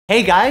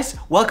Hey guys,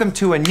 welcome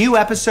to a new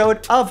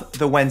episode of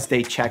the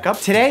Wednesday Checkup.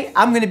 Today,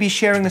 I'm gonna be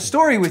sharing a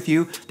story with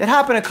you that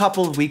happened a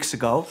couple of weeks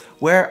ago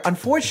where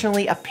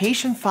unfortunately a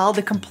patient filed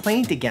a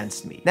complaint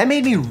against me. That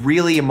made me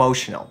really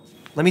emotional.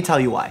 Let me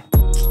tell you why.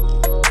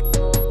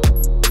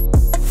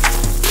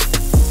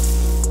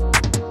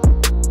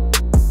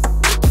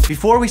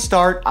 Before we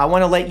start, I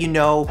wanna let you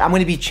know I'm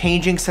gonna be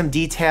changing some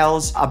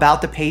details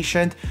about the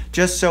patient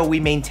just so we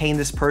maintain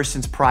this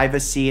person's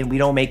privacy and we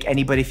don't make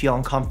anybody feel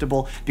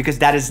uncomfortable, because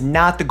that is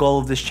not the goal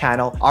of this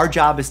channel. Our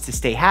job is to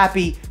stay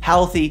happy,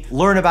 healthy,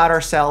 learn about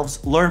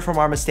ourselves, learn from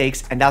our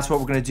mistakes, and that's what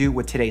we're gonna do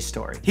with today's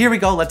story. Here we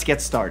go, let's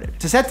get started.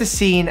 To set the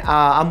scene,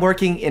 I'm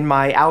working in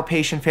my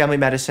outpatient family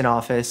medicine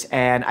office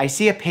and I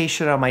see a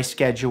patient on my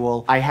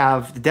schedule. I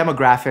have the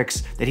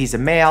demographics that he's a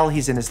male,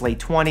 he's in his late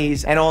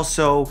 20s, and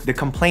also the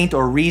complaint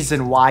or reason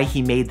why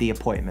he made the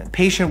appointment.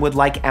 Patient would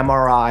like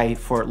MRI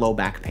for low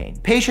back pain.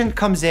 Patient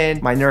comes in,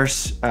 my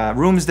nurse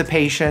rooms the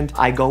patient,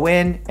 I go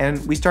in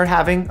and we start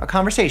having a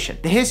conversation.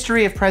 The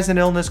history of present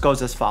illness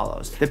goes as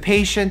follows. The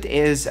patient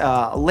is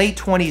a late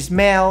 20s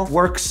male,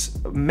 works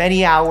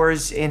many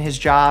hours in his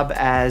job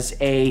as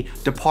a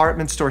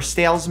department store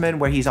salesman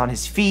where he's on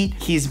his feet.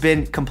 He's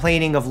been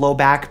complaining of low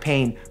back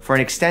pain for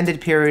an extended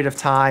period of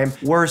time,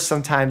 worse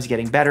sometimes,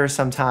 getting better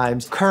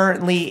sometimes.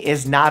 Currently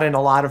is not in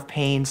a lot of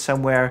pain,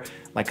 somewhere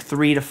like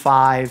 3 to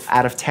 5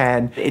 out of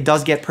 10. It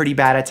does get pretty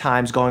bad at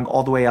times, going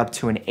all the way up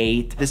to an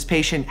 8. This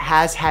patient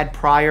has had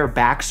prior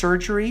back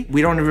surgery.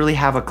 We don't really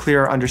have a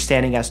clear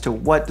understanding as to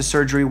what the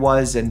surgery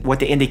was and what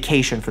the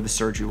indication for the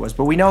surgery was,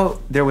 but we know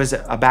there was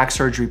a back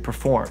surgery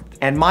performed.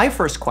 And my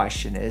first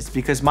question is,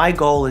 because my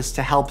goal is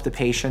to help the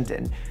patient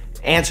and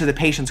answer the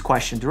patient's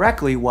question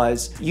directly,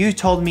 was you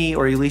told me,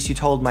 or at least you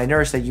told my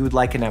nurse, that you would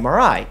like an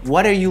MRI.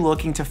 What are you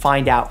looking to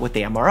find out with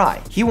the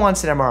MRI? He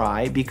wants an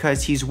MRI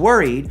because he's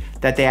worried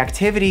that the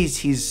activities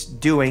he's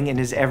doing in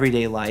his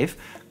everyday life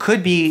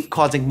could be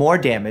causing more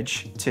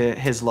damage to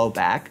his low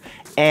back,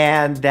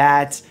 and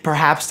that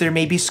perhaps there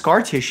may be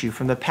scar tissue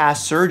from the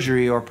past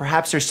surgery, or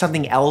perhaps there's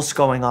something else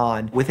going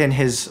on within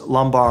his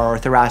lumbar or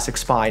thoracic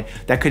spine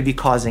that could be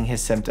causing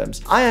his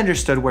symptoms. I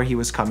understood where he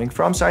was coming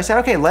from, so I said,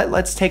 okay,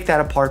 let's take that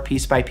apart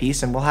piece by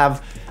piece and we'll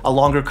have a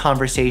longer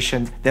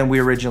conversation than we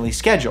originally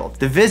scheduled.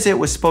 The visit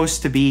was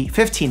supposed to be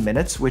 15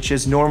 minutes, which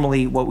is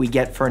normally what we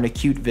get for an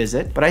acute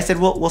visit, but I said,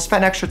 we'll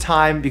spend extra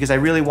time because I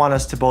really want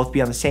us to both be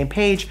on the same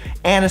page,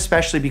 and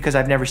especially because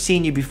I've never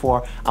seen you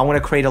before, I want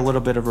to create a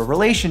little bit of a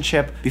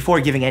relationship before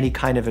giving any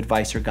kind of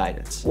advice or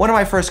guidance. One of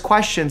my first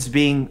questions,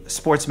 being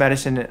sports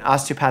medicine and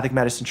osteopathic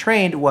medicine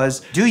trained,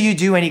 was, do you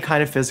do any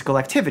kind of physical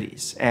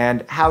activities?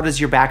 And how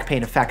does your back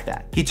pain affect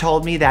that? He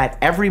told me that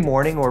every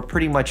morning, or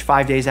pretty much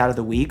 5 days out of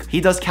the week,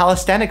 he does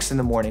calisthenics in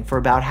the morning for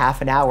about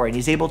half an hour, and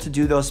he's able to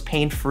do those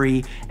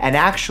pain-free, and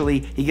actually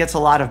he gets a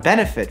lot of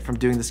benefit from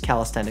doing this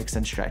calisthenics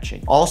and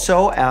stretching.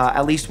 Also,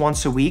 at least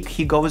once a week,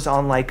 he goes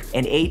on like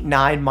an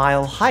 8-9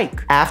 mile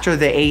hike. After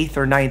the 8th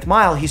or 9th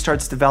mile, he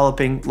starts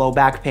developing low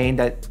back pain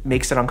that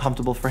makes it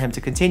uncomfortable for him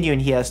to continue,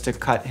 and he has to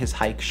cut his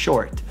hike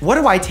short. What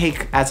do I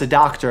take as a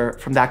doctor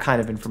from that kind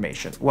of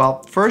information?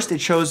 Well, first,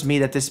 it shows me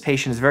that this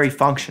patient is very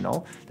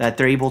functional, that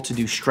they're able to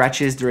do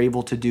stretches, they're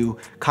able to do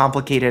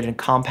complicated and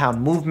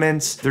compound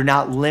movements, they're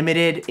not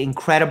limited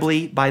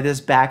incredibly by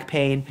this back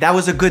pain. That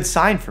was a good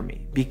sign for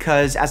me,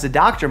 because as a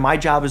doctor, my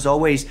job is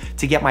always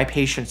to get my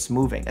patients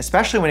moving,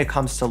 especially when it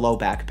comes to low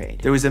back pain.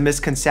 There was a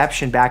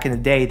misconception back in the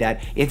day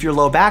that if your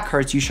low back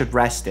hurts, you should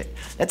rest it.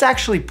 That's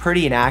actually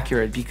pretty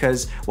inaccurate,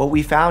 because what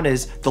we found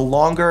is the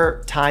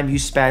longer time you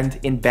spend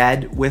in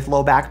bed with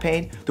low back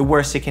pain, the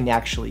worse it can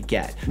actually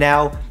get.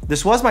 Now,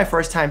 this was my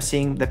first time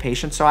seeing the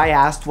patient, so I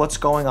asked what's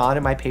going on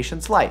in my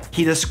patient's life.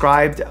 He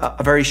described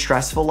a very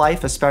stressful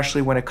life,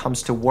 especially when it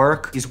comes to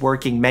work. He's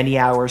working many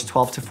hours,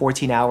 12 to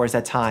 14 hours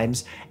at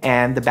times,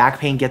 and the back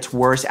pain gets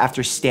worse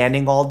after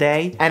standing all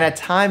day. And at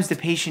times, the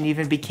patient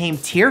even became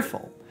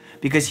tearful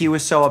because he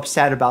was so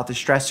upset about the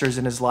stressors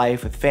in his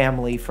life with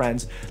family,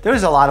 friends. There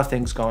was a lot of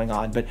things going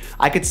on, but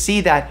I could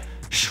see that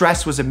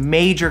stress was a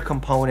major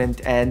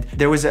component, and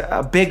there was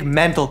a big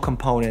mental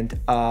component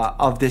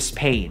of this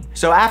pain.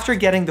 So after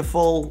getting the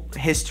full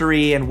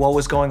history and what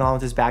was going on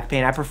with his back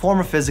pain, I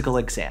perform a physical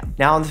exam.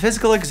 Now, in the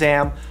physical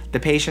exam, the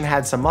patient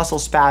had some muscle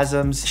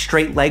spasms.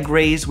 Straight leg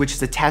raise, which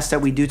is a test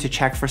that we do to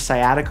check for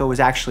sciatica, was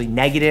actually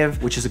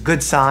negative, which is a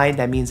good sign.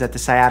 That means that the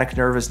sciatic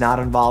nerve is not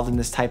involved in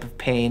this type of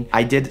pain.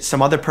 I did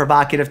some other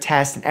provocative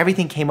tests and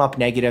everything came up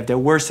negative. There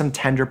were some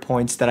tender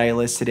points that I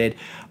elicited,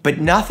 but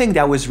nothing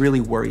that was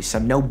really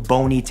worrisome. No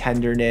bony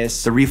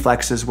tenderness. The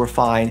reflexes were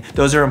fine.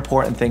 Those are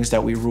important things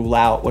that we rule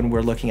out when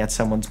we're looking at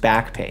someone's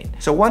back pain.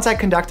 So once I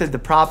conducted the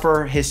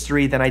proper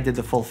history, then I did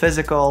the full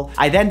physical.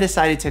 I then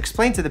decided to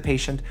explain to the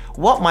patient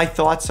what my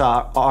thoughts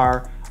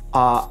are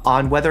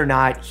on whether or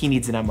not he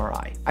needs an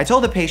MRI. I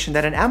told the patient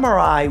that an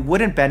MRI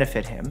wouldn't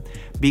benefit him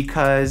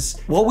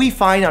because what we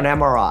find on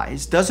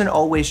MRIs doesn't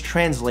always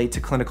translate to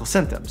clinical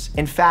symptoms.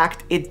 In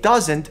fact, it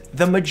doesn't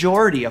the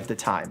majority of the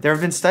time. There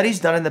have been studies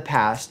done in the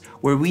past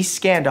where we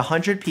scanned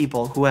 100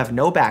 people who have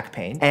no back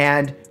pain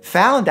and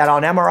found that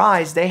on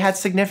MRIs, they had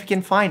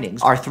significant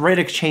findings.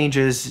 Arthritic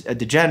changes,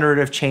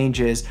 degenerative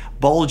changes,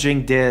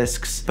 bulging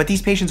discs, but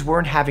these patients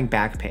weren't having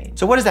back pain.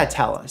 So what does that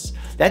tell us?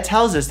 That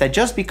tells us that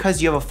just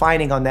because you have a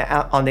finding on the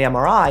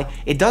MRI,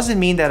 it doesn't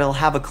mean that it'll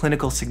have a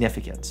clinical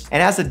significance.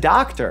 And as a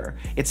doctor,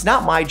 it's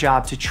not my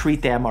job to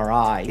treat the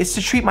MRI, it's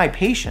to treat my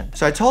patient.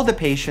 So I told the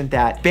patient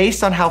that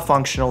based on how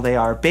functional they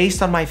are,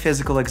 based on my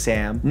physical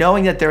exam,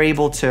 knowing that they're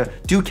able to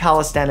do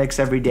calisthenics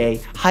every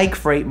day, hike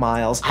for 8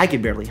 miles, I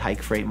can barely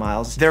hike for 8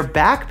 miles, their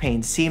back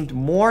pain seemed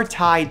more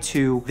tied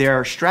to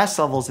their stress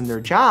levels in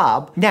their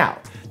job. Now,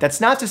 that's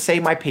not to say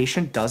my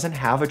patient doesn't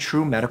have a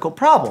true medical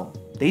problem.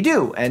 They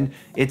do, and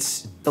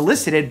it's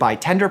elicited by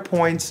tender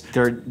points.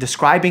 They're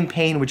describing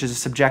pain, which is a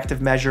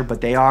subjective measure,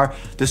 but they are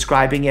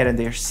describing it and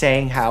they're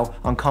saying how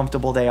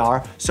uncomfortable they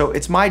are. So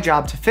it's my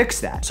job to fix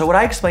that. So what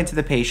I explained to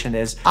the patient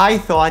is I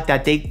thought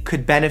that they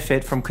could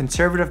benefit from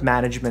conservative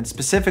management,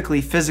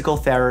 specifically physical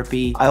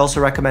therapy. I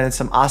also recommended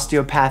some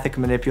osteopathic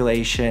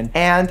manipulation,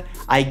 and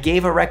I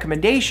gave a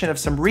recommendation of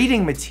some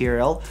reading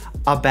material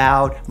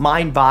about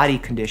mind-body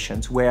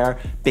conditions where,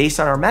 based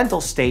on our mental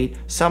state,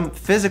 some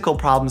physical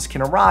problems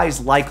can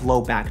arise like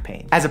low back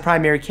pain. As a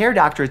primary care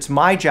doctor, it's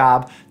my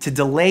job to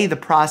delay the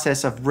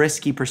process of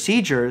risky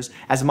procedures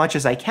as much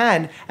as I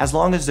can, as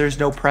long as there's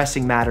no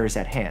pressing matters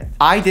at hand.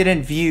 I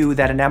didn't view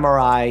that an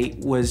MRI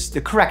was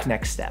the correct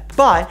next step,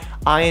 but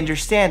I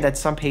understand that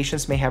some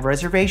patients may have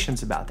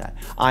reservations about that.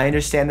 I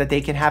understand that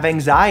they can have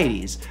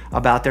anxieties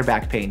about their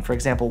back pain. For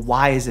example,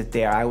 why is it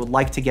there? I would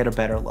like to get a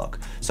better look.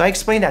 So I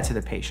explained that to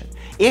the patient.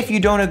 If you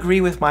don't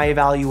agree with my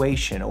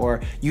evaluation,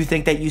 or you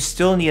think that you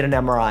still need an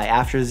MRI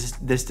after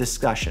this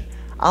discussion,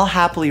 I'll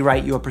happily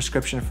write you a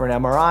prescription for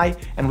an MRI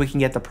and we can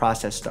get the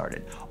process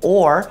started.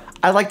 Or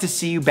I'd like to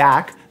see you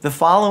back the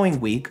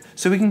following week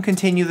so we can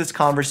continue this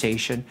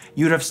conversation.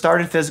 You'd have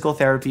started physical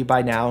therapy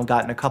by now and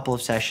gotten a couple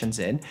of sessions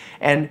in,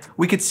 and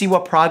we could see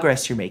what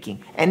progress you're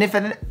making. And if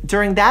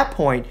during that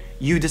point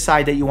you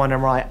decide that you want an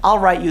MRI, I'll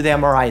write you the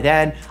MRI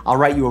then. I'll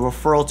write you a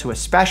referral to a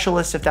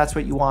specialist if that's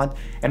what you want.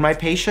 And my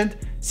patient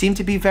seemed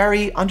to be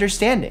very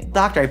understanding.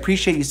 Doctor, I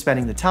appreciate you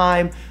spending the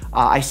time.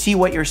 I see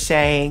what you're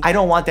saying. I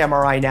don't want the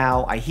MRI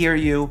now. I hear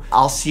you.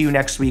 I'll see you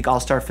next week. I'll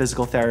start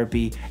physical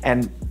therapy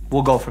and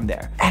we'll go from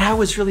there. And I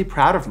was really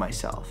proud of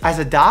myself. As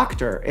a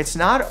doctor, it's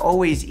not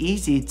always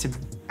easy to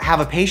have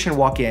a patient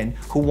walk in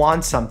who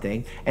wants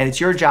something, and it's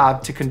your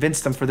job to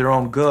convince them for their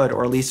own good,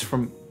 or at least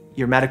from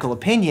your medical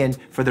opinion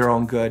for their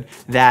own good,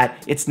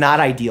 that it's not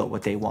ideal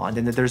what they want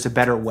and that there's a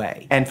better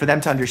way. And for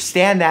them to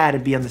understand that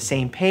and be on the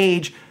same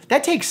page,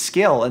 that takes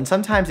skill, and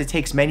sometimes it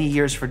takes many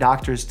years for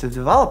doctors to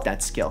develop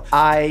that skill.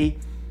 I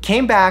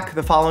came back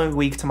the following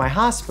week to my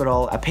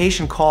hospital. A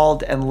patient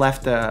called and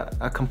left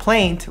a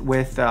complaint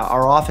with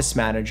our office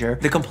manager.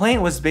 The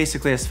complaint was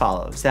basically as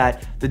follows: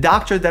 that the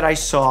doctor that I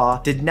saw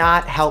did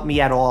not help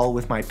me at all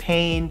with my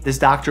pain. This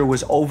doctor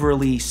was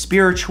overly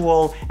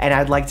spiritual, and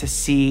I'd like to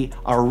see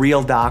a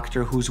real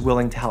doctor who's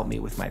willing to help me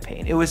with my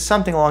pain. It was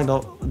something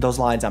along those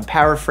lines. I'm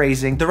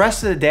paraphrasing. The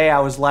rest of the day,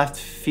 I was left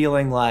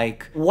feeling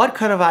like, what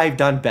could have I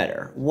done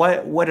better?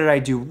 What did I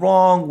do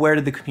wrong? Where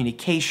did the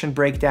communication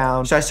break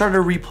down? So I started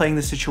replaying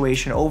the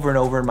situation over and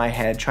over in my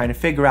head, trying to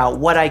figure out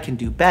what I can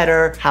do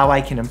better, how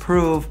I can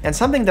improve. And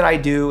something that I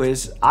do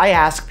is I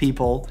ask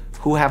people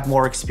who have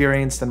more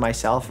experience than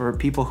myself, or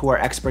people who are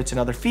experts in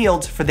other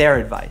fields, for their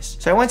advice.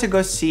 So I went to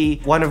go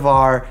see one of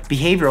our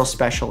behavioral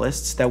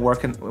specialists that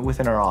work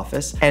within our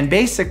office. And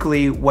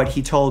basically what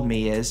he told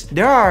me is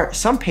there are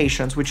some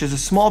patients, which is a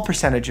small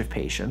percentage of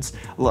patients,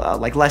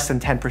 like less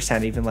than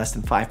 10%, even less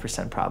than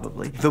 5%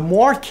 probably. The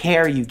more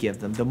care you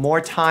give them, the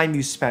more time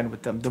you spend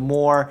with them, the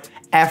more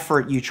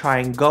effort you try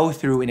and go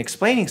through in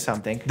explaining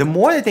something, the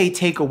more that they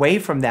take away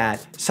from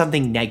that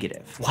something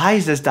negative. Why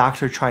is this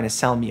doctor trying to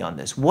sell me on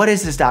this? What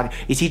is this doctor?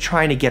 Is he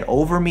trying to get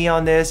over me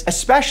on this?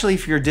 Especially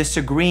if you're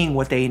disagreeing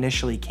what they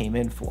initially came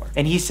in for.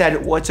 And he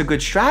said, what's a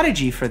good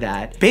strategy for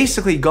that?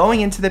 Basically going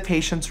into the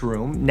patient's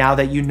room, now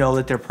that you know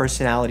that their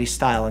personality,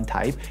 style, and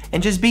type,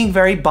 and just being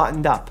very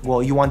buttoned up.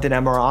 Well, you want an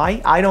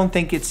MRI? I don't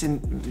think it's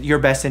in your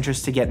best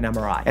interest to get an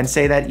MRI. And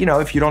say that, you know,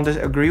 if you don't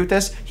agree with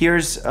this,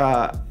 here's,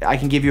 I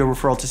can give you a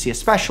referral to see a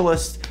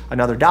specialist,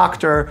 another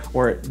doctor,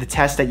 or the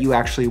test that you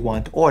actually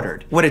want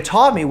ordered. What it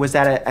taught me was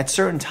that at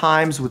certain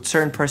times with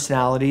certain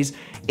personalities,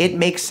 it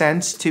makes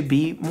sense to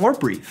be more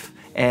brief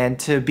and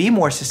to be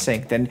more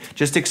succinct and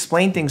just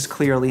explain things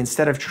clearly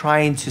instead of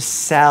trying to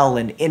sell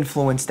and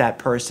influence that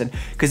person,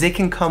 because it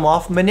can come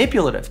off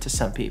manipulative to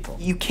some people.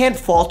 You can't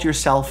fault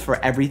yourself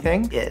for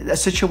everything. A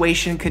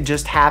situation could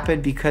just happen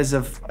because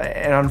of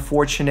an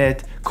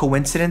unfortunate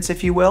coincidence,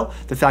 if you will.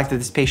 The fact that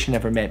this patient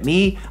never met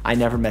me, I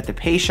never met the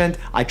patient,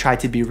 I tried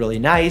to be really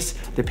nice,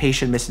 the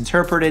patient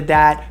misinterpreted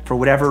that for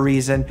whatever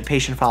reason, the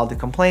patient filed a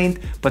complaint,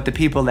 but the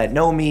people that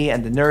know me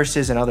and the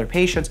nurses and other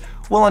patients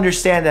will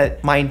understand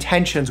that my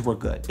intentions were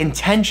good.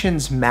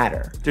 Intentions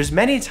matter. There's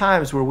many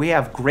times where we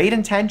have great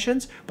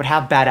intentions, but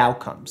have bad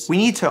outcomes. We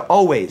need to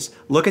always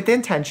look at the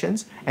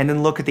intentions and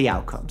then look at the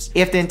outcomes.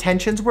 If the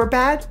intentions were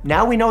bad,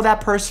 now we know that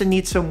person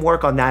needs some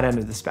work on that end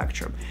of the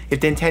spectrum. If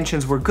the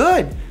intentions were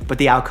good, but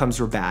the outcomes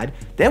were bad,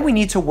 then we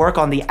need to work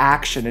on the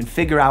action and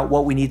figure out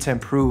what we need to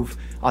improve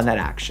on that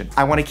action.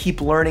 I want to keep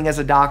learning as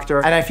a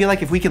doctor, and I feel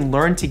like if we can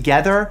learn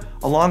together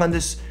along on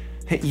this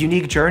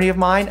unique journey of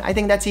mine, I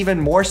think that's even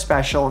more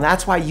special, and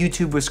that's why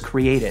YouTube was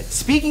created.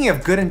 Speaking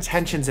of good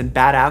intentions and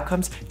bad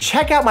outcomes,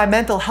 check out my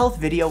mental health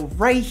video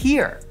right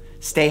here.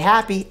 Stay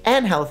happy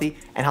and healthy,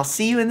 and I'll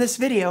see you in this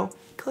video.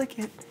 Click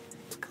it,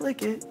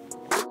 click it.